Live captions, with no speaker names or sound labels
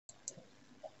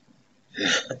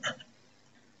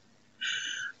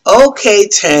Okay,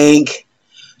 Tank.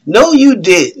 No, you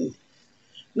didn't.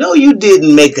 No, you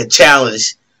didn't make a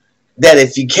challenge that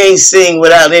if you can't sing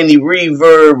without any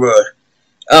reverb or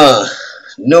uh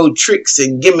no tricks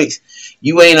and gimmicks,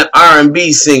 you ain't an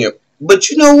R&B singer. But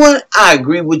you know what? I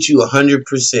agree with you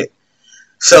 100%.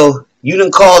 So you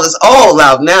done called us all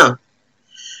out now.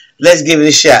 Let's give it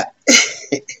a shot.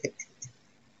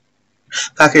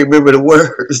 I can remember the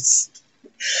words.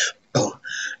 Oh.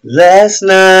 Last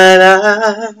night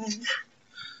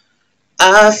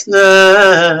I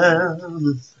slept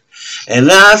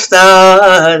and I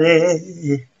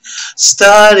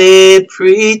started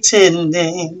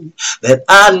pretending that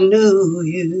I knew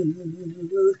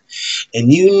you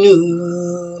and you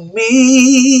knew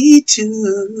me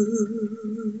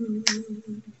too.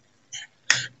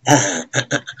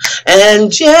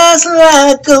 And just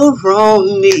like a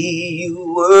Romney,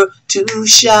 you were too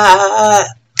shy.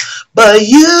 But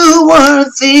you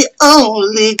weren't the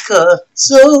only, 'cause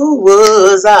so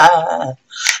was I.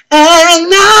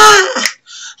 And I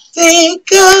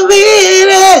think of it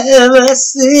ever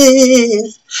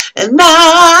since. And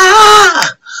I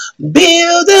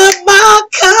build up my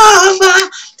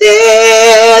confidence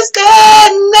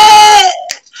that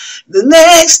the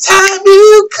next time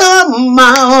you come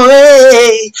my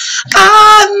way,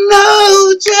 I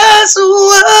know just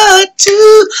what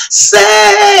to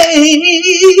say.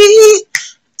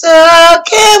 So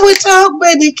can we talk,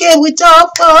 baby? Can we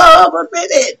talk for a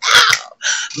minute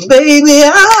now? Baby,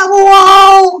 I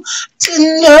want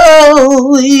to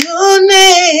know your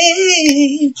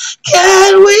name.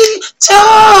 Can we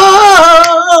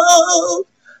talk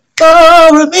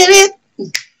for a minute?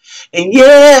 And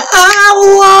yeah, I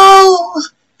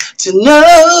want to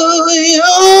know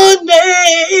your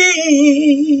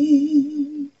name.